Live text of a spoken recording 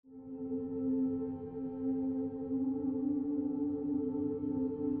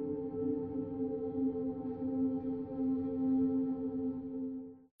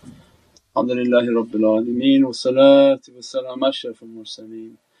Alhamdulillahi Rabbil Alameen wa salatu wa salam ashrafil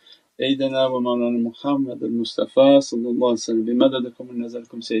mursaleen Sayyidina wa Mawlana Muhammad al-Mustafa sallallahu alayhi wa sallam bimadadikum wa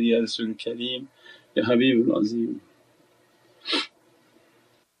nazarikum Sayyidi ya Rasul Kareem ya Habibul Azim.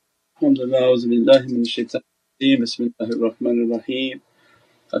 Alhamdulillah, a'udhu billahi minash shaitanir rajeem, bismillahir rahmanir raheem.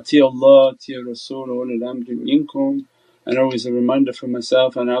 Ati Allah, ati Rasul wa ulul amri minkum. And always a reminder for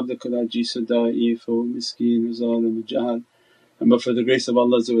myself, ana abdukal ajizu da'ifu miskeen zalim jahal. And but for the grace of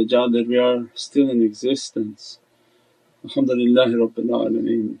Allah that we are still in existence. Alhamdulillahi Rabbil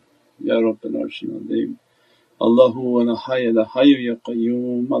Alameen, Ya Rabbil Arshil Azim. Allahu wa la hayya la hayyu ya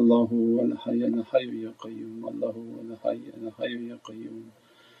qayyum, Allahu wa la hayya la hayyu ya qayyum, Allahu wa la hayya la hayyu ya qayyum,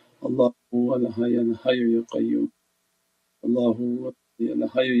 Allahu wa la hayya la hayyu ya qayyum, Allahu wa la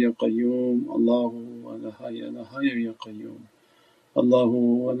hayya ya qayyum, Allahu wa la hayya la hayyu ya qayyum,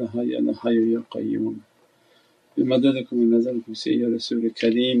 Allahu wa la hayya la hayyu ya qayyum. Bimadadikum wa nazarikum Sayyidi Rasul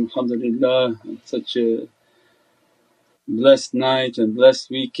Kareem. Alhamdulillah, such a blessed night and blessed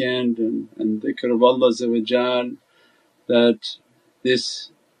weekend and dhikr of Allah that this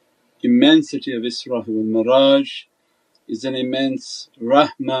immensity of Isra wal Miraj is an immense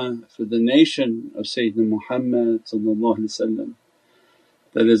rahmah for the nation of Sayyidina Muhammad.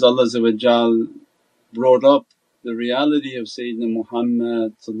 That is Allah brought up the reality of Sayyidina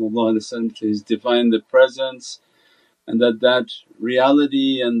Muhammad to His Divine Presence, and that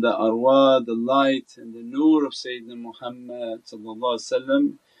reality and the arwah, the light and the nur of Sayyidina Muhammad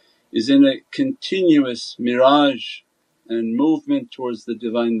is in a continuous miraj and movement towards the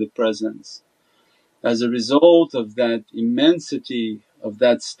Divine Presence. As a result of that immensity of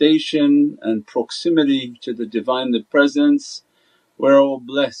that station and proximity to the Divine Presence, we're all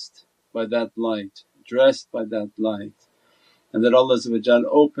blessed by that light, dressed by that light. And that Allah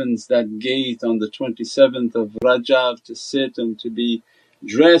opens that gate on the 27th of Rajab to sit and to be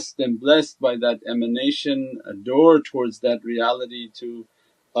dressed and blessed by that emanation, a door towards that reality to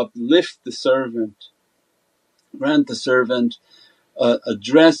uplift the servant, grant the servant a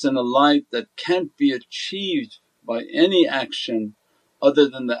dress and a light that can't be achieved by any action other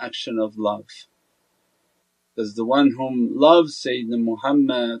than the action of love. Because the one whom loves Sayyidina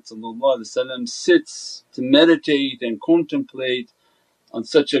Muhammad sits to meditate and contemplate on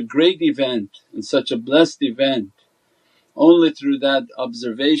such a great event and such a blessed event. Only through that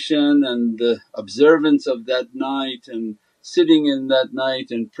observation and the observance of that night and sitting in that night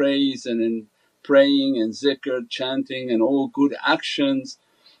in praise and in praying and zikr, chanting and all good actions,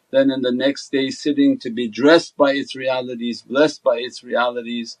 then in the next day sitting to be dressed by its realities, blessed by its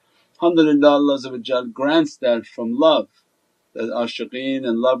realities. Alhamdulillah, Allah grants that from love, that ashiqeen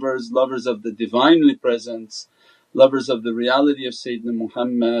and lovers of the Divinely Presence, lovers of the reality of Sayyidina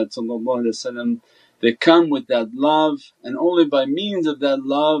Muhammad, they come with that love, and only by means of that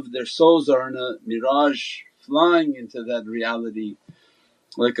love their souls are in a miraj flying into that reality.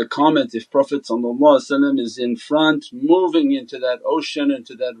 Like a comet, if Prophet is in front moving into that ocean,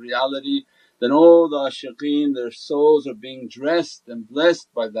 into that reality, then all the ashiqeen their souls are being dressed and blessed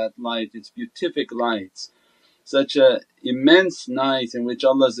by that light, its beatific lights. Such a immense night in which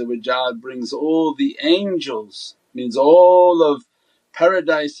Allah brings all the angels, means all of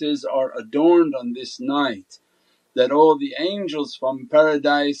paradises are adorned on this night, that all the angels from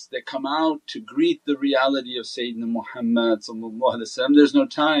paradise they come out to greet the reality of Sayyidina Muhammad. There's no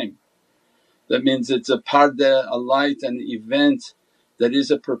time. That means it's a parda, a light, an event that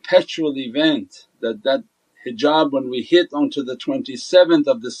is a perpetual event, that hijab when we hit onto the 27th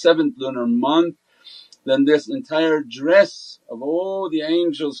of the 7th lunar month, then this entire dress of all the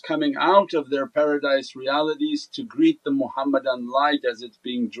angels coming out of their paradise realities to greet the Muhammadan light as it's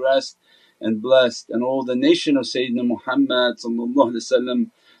being dressed and blessed, and all the nation of Sayyidina Muhammad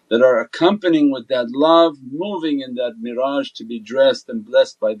that are accompanying with that love, moving in that miraj to be dressed and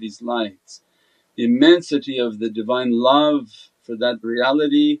blessed by these lights. The immensity of the Divine love for that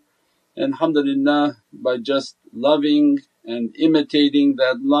reality, and alhamdulillah by just loving and imitating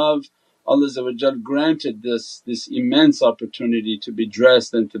that love, Allah granted this immense opportunity to be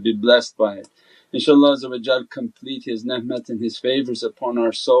dressed and to be blessed by it. InshaAllah complete His ni'mat and His favours upon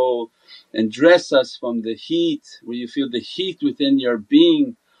our soul and dress us from the heat, where you feel the heat within your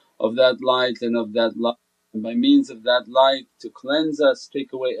being of that light and of that love, and by means of that light to cleanse us,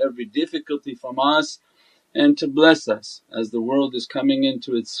 take away every difficulty from us and to bless us as the world is coming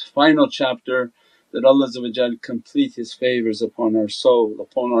into its final chapter, that Allah complete His favours upon our soul,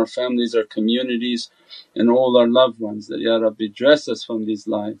 upon our families, our communities and all our loved ones. That, Ya Rabbi, dress us from these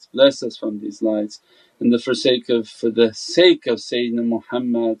lights, bless us from these lights, and for the sake of Sayyidina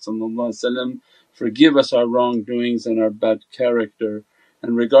Muhammad forgive us our wrongdoings and our bad character,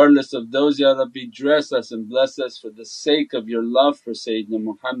 And regardless of those, Ya Rabbi, dress us and bless us for the sake of Your love for Sayyidina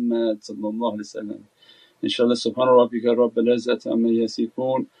Muhammad. InshaAllah. Subhana rabbika rabbil izzati amma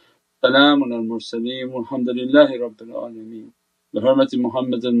yasifoon, salaamun al mursaleen walhamdulillahi rabbil alameen. بحرمة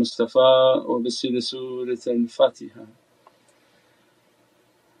محمد المصطفى وبسر سورة الفاتحة.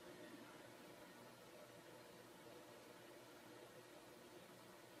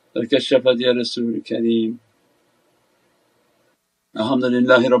 الكشفت يا رسول الكريم.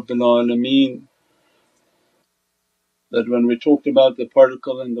 Alhamdulillahi Rabbil Alameen. That when we talked about the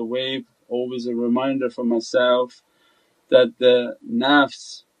particle and the wave, always a reminder for myself that the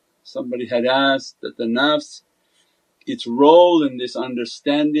nafs, somebody had asked that the nafs, its role in this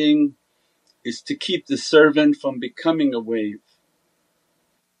understanding is to keep the servant from becoming a wave.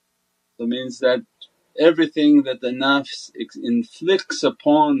 So means that everything that the nafs inflicts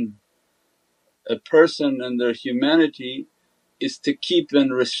upon a person and their humanity is to keep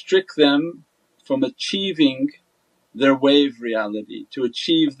and restrict them from achieving their wave reality, to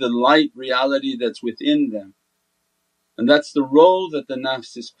achieve the light reality that's within them. And that's the role that the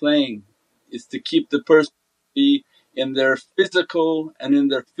nafs is playing, is to keep the person be in their physical and in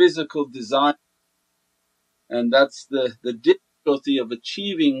their physical desire. And that's the difficulty of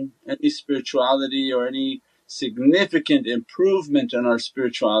achieving any spirituality or any significant improvement in our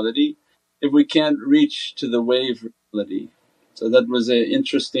spirituality if we can't reach to the wave reality. So that was an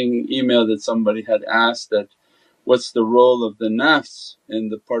interesting email that somebody had asked, that what's the role of the nafs in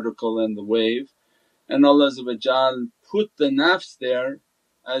the particle and the wave, and Allah put the nafs there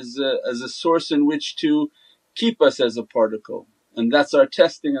as a source in which to keep us as a particle, and that's our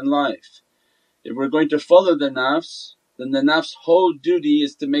testing in life. If we're going to follow the nafs, then the nafs' whole duty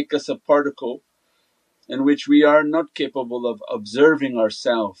is to make us a particle in which we are not capable of observing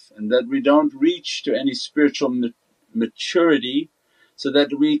ourself, and that we don't reach to any spiritual maturity, so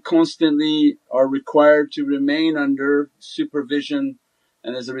that we constantly are required to remain under supervision,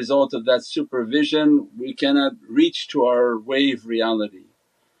 and as a result of that supervision we cannot reach to our wave reality.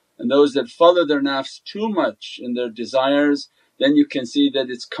 And those that follow their nafs too much in their desires, then you can see that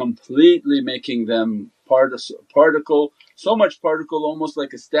it's completely making them particle, so much particle almost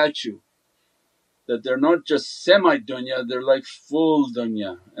like a statue, that they're not just semi-dunya, they're like full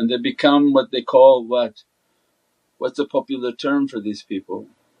dunya, and they become what they call what's a popular term for these people?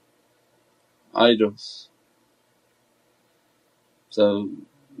 Idols. So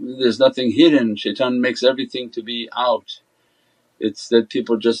there's nothing hidden, shaitan makes everything to be out. It's that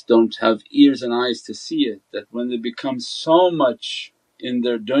people just don't have ears and eyes to see it, that when they become so much in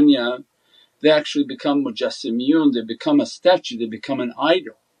their dunya they actually become mujassimiyun, they become a statue, they become an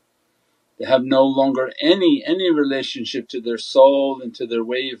idol. They have no longer any relationship to their soul and to their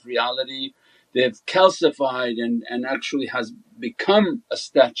wave reality. They have calcified and actually has become a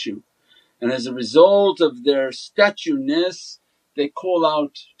statue, and as a result of their statue-ness they call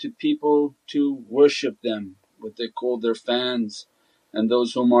out to people to worship them, what they call their fans and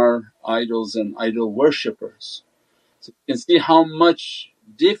those whom are idols and idol worshippers. So you can see how much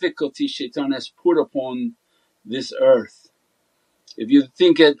difficulty shaitan has put upon this earth. If you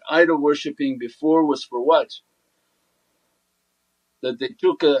think at idol worshipping before was for what? That they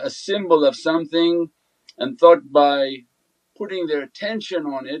took a symbol of something and thought by putting their attention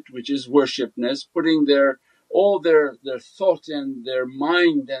on it, which is worshipness, putting all their thought and their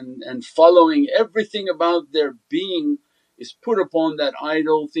mind and following everything about their being is put upon that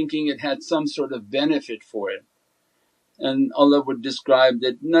idol, thinking it had some sort of benefit for it. And Allah would describe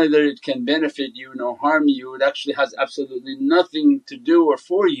that neither it can benefit you nor harm you, it actually has absolutely nothing to do or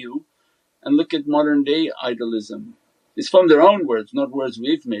for you. And look at modern day idolism, it's from their own words, not words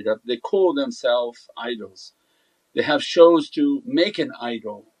we've made up. They call themselves idols, they have shows to make an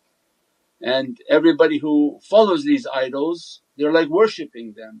idol, and everybody who follows these idols they're like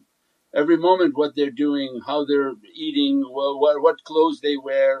worshipping them. Every moment what they're doing, how they're eating, what clothes they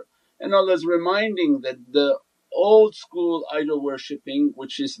wear. And Allah's reminding that the old school idol worshipping,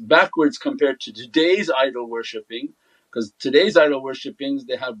 which is backwards compared to today's idol worshipping, because today's idol worshippings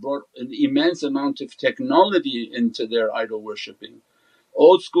they have brought an immense amount of technology into their idol worshipping.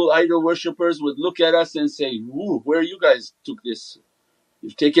 Old school idol worshippers would look at us and say, "Woo, where you guys took this?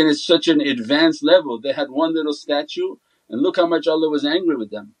 You've taken it such an advanced level." They had one little statue and look how much Allah was angry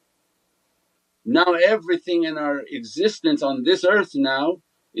with them. Now everything in our existence on this earth now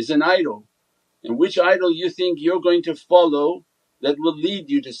is an idol, and which idol you think you're going to follow that will lead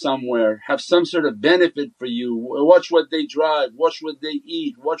you to somewhere, have some sort of benefit for you. Watch what they drive, watch what they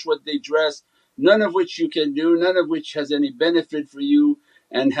eat, watch what they dress, none of which you can do, none of which has any benefit for you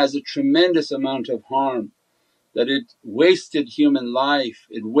and has a tremendous amount of harm. that it wasted human life,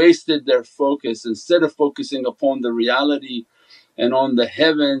 it wasted their focus. Instead of focusing upon the reality and on the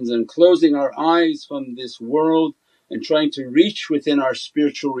heavens and closing our eyes from this world and trying to reach within our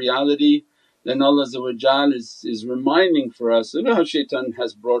spiritual reality, then Allah is reminding for us, look how shaitan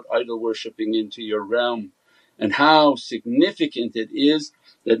has brought idol worshipping into your realm and how significant it is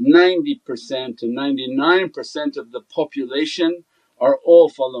that 90% to 99% of the population are all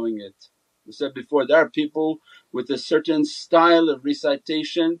following it. We said before, there are people with a certain style of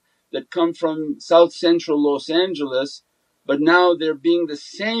recitation that come from South Central Los Angeles, but now they're being the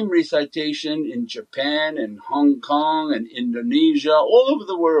same recitation in Japan and Hong Kong and Indonesia, all over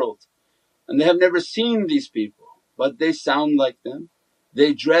the world. And they have never seen these people, but they sound like them,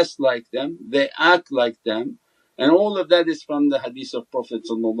 they dress like them, they act like them. And all of that is from the hadith of Prophet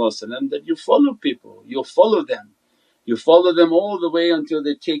that you follow people, you'll follow them. You follow them all the way until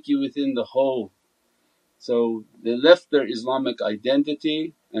they take you within the whole. So they left their Islamic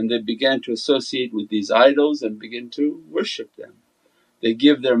identity and they began to associate with these idols and begin to worship them. They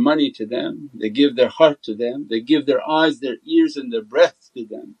give their money to them, they give their heart to them, they give their eyes, their ears and their breath to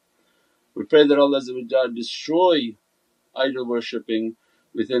them. We pray that Allah destroy idol worshipping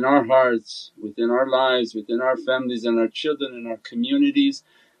within our hearts, within our lives, within our families and our children and our communities,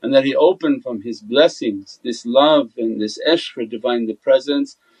 and that He open from His blessings this love and this ishq for Divine the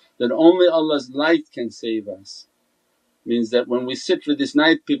Presence, that only Allah's light can save us. Means that when we sit for this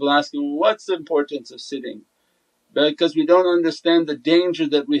night, people asking, what's the importance of sitting? Because we don't understand the danger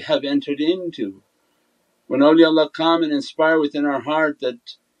that we have entered into. When awliyaullah come and inspire within our heart that,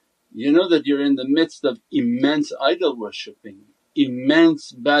 you know that you're in the midst of immense idol worshipping,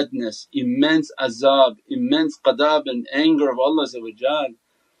 immense badness, immense azab, immense qadab and anger of Allah.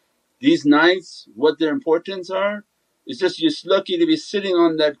 These nights what their importance are, it's just you're lucky to be sitting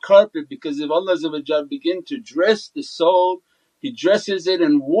on that carpet, because if Allah begin to dress the soul, He dresses it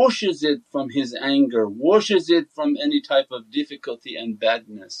and washes it from His anger, washes it from any type of difficulty and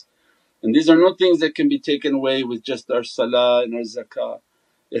badness. And these are not things that can be taken away with just our salah and our zakah.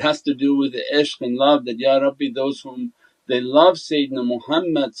 It has to do with the ishq and love that, Ya Rabbi, those whom they love Sayyidina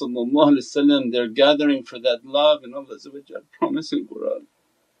Muhammad they're gathering for that love, and Allah promised in Qur'an,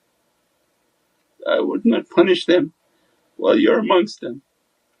 I would not punish them while you're amongst them,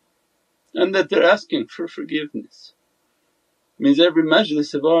 and that they're asking for forgiveness. Means every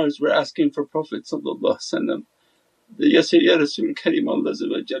majlis of ours we're asking for Prophet that, Ya Sayyidi Ya Rasul Kareem,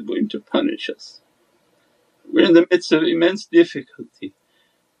 Allah going to punish us. We're in the midst of immense difficulty.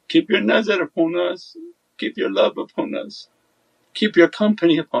 Keep your nazar upon us, keep your love upon us, keep your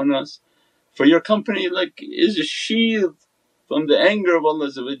company upon us, for your company is a shield from the anger of Allah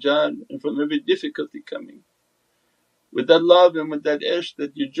and from every difficulty coming. With that love and with that ishq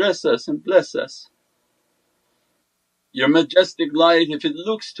that you dress us and bless us. Your majestic light, if it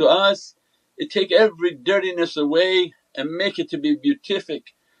looks to us, it take every dirtiness away and make it to be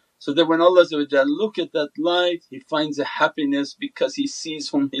beatific, so that when Allah look at that light, He finds a happiness because He sees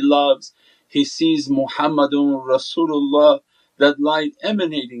whom He loves. He sees Muhammadun Rasulullah, that light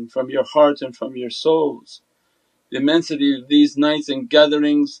emanating from your heart and from your souls. The immensity of these nights and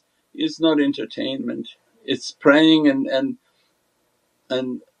gatherings is not entertainment, it's praying and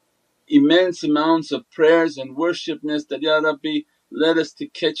immense amounts of prayers and worshipness that, Ya Rabbi, let us to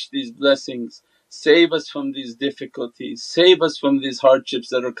catch these blessings. Save us from these difficulties, save us from these hardships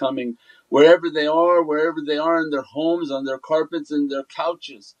that are coming. Wherever they are in their homes, on their carpets and their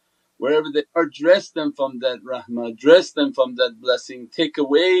couches, wherever they are, dress them from that rahmah, dress them from that blessing. Take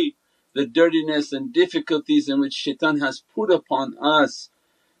away the dirtiness and difficulties in which shaitan has put upon us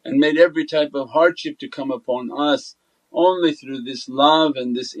and made every type of hardship to come upon us, only through this love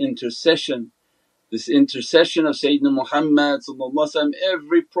and this intercession. This intercession of Sayyidina Muhammad,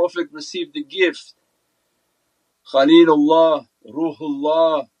 every Prophet received the gift. Khalilullah,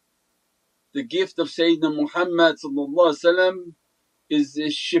 Ruhullah, the gift of Sayyidina Muhammad is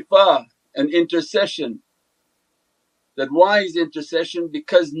shifa and intercession. That why is intercession?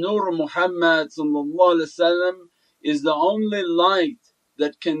 Because Nur Muhammad is the only light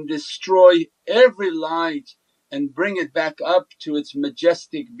that can destroy every light and bring it back up to its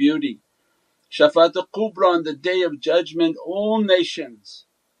majestic beauty. Shafa'at Kubra on the Day of Judgment, all nations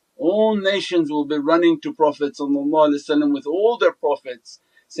will be running to Prophet with all their Prophets,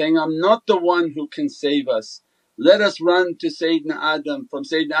 saying, I'm not the one who can save us. Let us run to Sayyidina Adam, from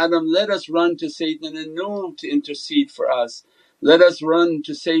Sayyidina Adam let us run to Sayyidina Nuh to intercede for us. Let us run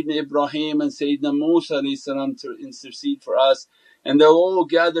to Sayyidina Ibrahim and Sayyidina Musa to intercede for us. And they'll all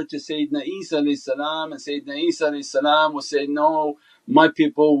gather to Sayyidina Isa and Sayyidina Isa will say, no, my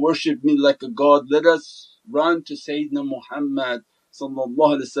people worship me like a god, let us run to Sayyidina Muhammad,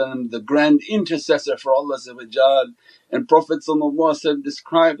 the grand intercessor for Allah. And Prophet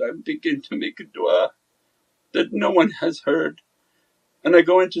described, I begin to make a dua that no one has heard, and I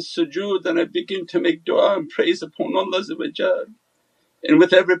go into sujood and I begin to make dua and praise upon Allah, and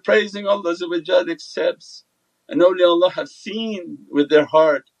with every praising Allah accepts. And awliyaullah have seen with their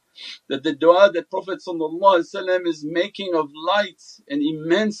heart that the dua that Prophet is making of lights and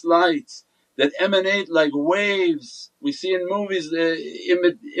immense lights that emanate like waves. We see in movies the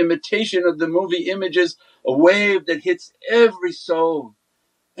imitation of the movie images, a wave that hits every soul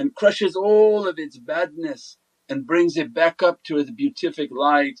and crushes all of its badness and brings it back up to its beatific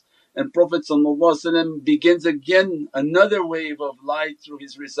light. And Prophet begins again another wave of light through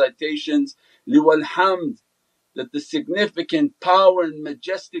his recitations, liwal hamd, that the significant power and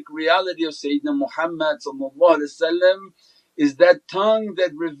majestic reality of Sayyidina Muhammad is that tongue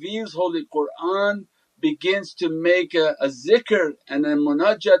that reveals Holy Qur'an begins to make a zikr and a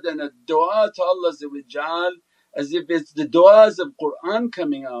munajat and a dua to Allah as if it's the du'as of Qur'an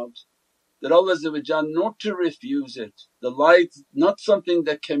coming out, that Allah not to refuse it. The light not something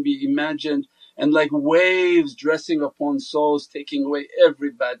that can be imagined, and like waves dressing upon souls, taking away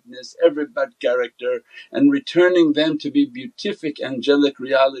every badness, every bad character, and returning them to be beatific angelic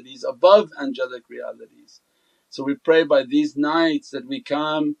realities above angelic realities. So we pray by these nights that we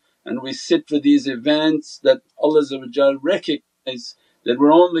come and we sit for these events, that Allah recognize that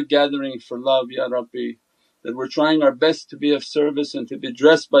we're only gathering for love, Ya Rabbi, that we're trying our best to be of service and to be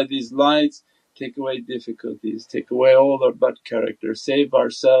dressed by these lights. Take away difficulties, take away all our bad character, save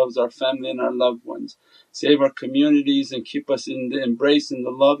ourselves, our family and our loved ones, save our communities and keep us in the embrace and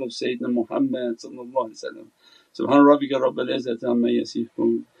the love of Sayyidina Muhammad. Subhana rabbika rabbil izzati amma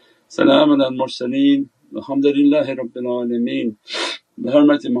yasifoon, salaamun al mursaleen, walhamdulillahi rabbil alameen. Bi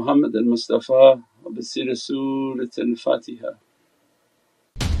hurmati Muhammad al Mustafa wa bi sirri Surat al Fatiha.